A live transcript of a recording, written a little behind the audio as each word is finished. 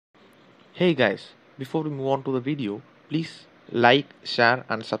Hey guys, before we move on to the video, please like, share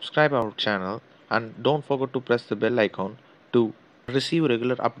and subscribe our channel, and don't forget to press the bell icon to receive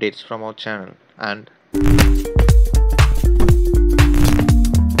regular updates from our channel. And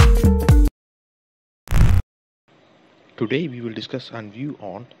today we will discuss and view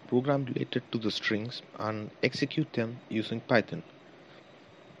on program related to the strings and execute them using Python.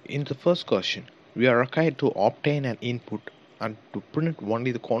 In the first question, we are required to obtain an input and to print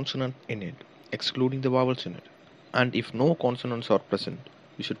only the consonant in it, excluding the vowels in it. And if no consonants are present,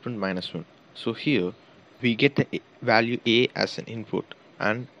 we should print -1. So here we get the value a as an input,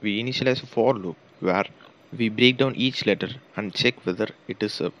 and we initialize a for loop where we break down each letter and check whether it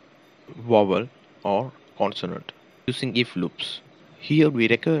is a vowel or consonant using if loops. Here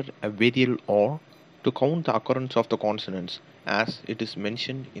we require a variable or to count the occurrence of the consonants as it is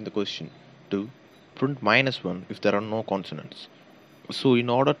mentioned in the question, to print -1 if there are no consonants. So in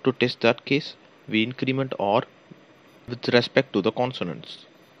order to test that case, we increment or with respect to the consonants.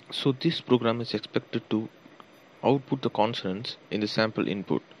 So this program is expected to output the consonants in the sample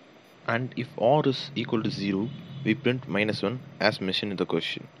input, and if r is equal to 0, we print -1 as mentioned in the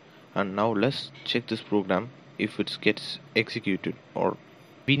question. And now let's check this program if it gets executed or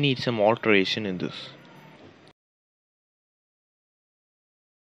we need some alteration in this.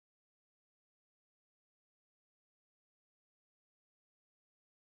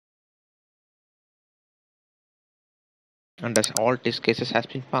 And as all test cases has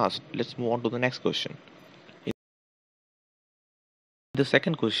been passed, let's move on to the next question. In the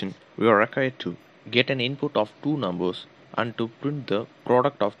second question, we are required to get an input of two numbers and to print the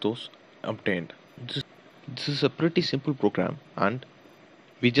product of those obtained. This is a pretty simple program, and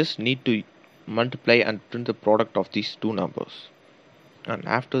we just need to multiply and print the product of these two numbers. And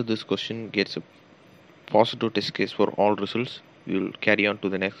after this question gets a positive test case for all results, we will carry on to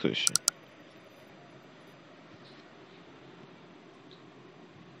the next question.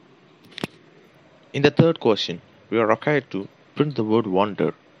 In the third question, we are required to print the word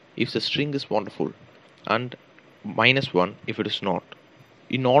wonder if the string is wonderful and -1 if it is not.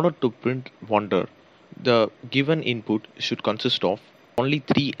 In order to print wonder, the given input should consist of only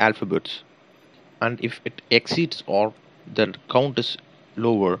 3 alphabets, and if it exceeds or the count is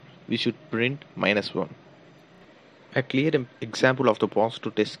lower, we should print -1. A clear example of the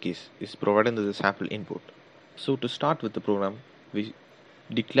positive test case is provided in the sample input. So to start with the program, we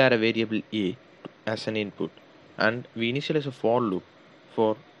declare a variable a as an input, and we initialize a for loop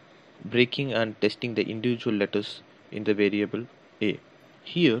for breaking and testing the individual letters in the variable a.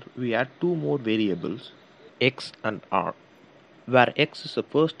 Here we add two more variables, x and r, where x is the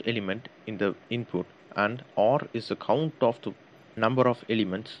first element in the input and r is the count of the number of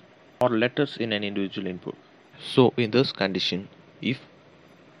elements or letters in an individual input. So in this condition, if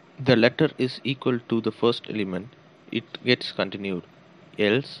the letter is equal to the first element, it gets continued,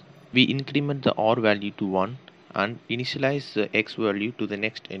 else we increment the r value to 1 and initialize the x value to the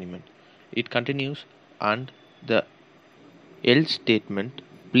next element. It continues, and the else statement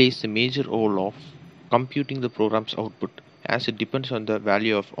plays a major role of computing the program's output, as it depends on the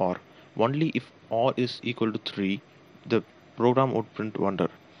value of r. Only if r is equal to 3, the program would print wonder,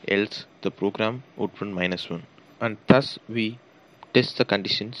 else the program would print -1. And thus we test the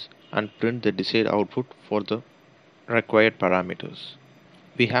conditions and print the desired output for the required parameters.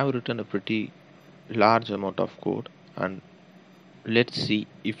 We have written a pretty large amount of code, and let's see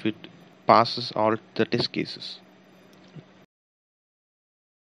if it passes all the test cases.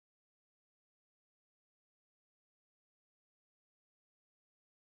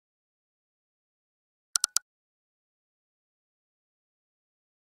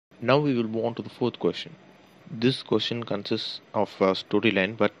 Now we will move on to the fourth question. This question consists of a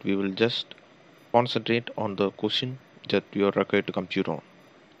storyline, but we will just concentrate on the question that we are required to compute on.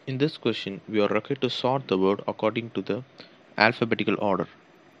 In this question, we are required to sort the word according to the alphabetical order.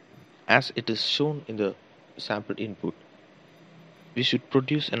 As it is shown in the sample input, we should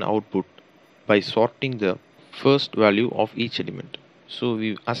produce an output by sorting the first value of each element. So we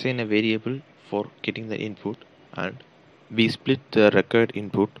assign a variable for getting the input, and we split the required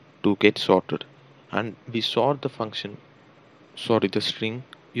input to get sorted, and we sort the string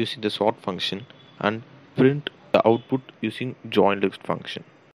using the sort function and print the output using join list function.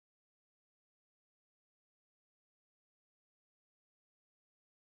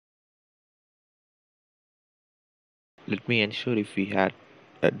 Let me ensure if we had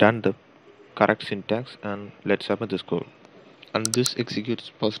done the correct syntax, and let's submit this code. And this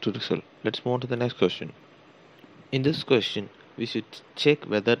executes positive result. Let's move on to the next question. In this question, we should check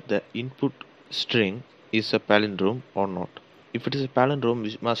whether the input string is a palindrome or not. If it is a palindrome,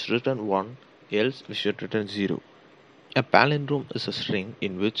 we must return 1, else we should return 0. A palindrome is a string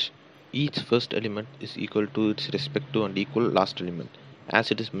in which each first element is equal to its respective and equal last element,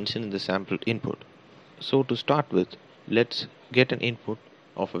 as it is mentioned in the sample input. So to start with, let's get an input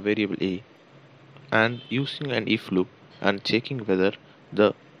of a variable a, and using an if loop and checking whether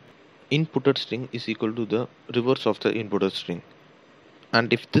the inputted string is equal to the reverse of the inputted string.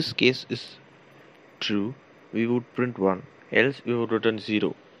 And if this case is true, we would print 1, else we would return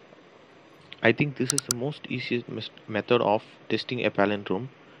 0. I think this is the most easiest method of testing a palindrome.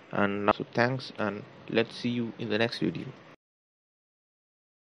 And so thanks, and let's see you in the next video.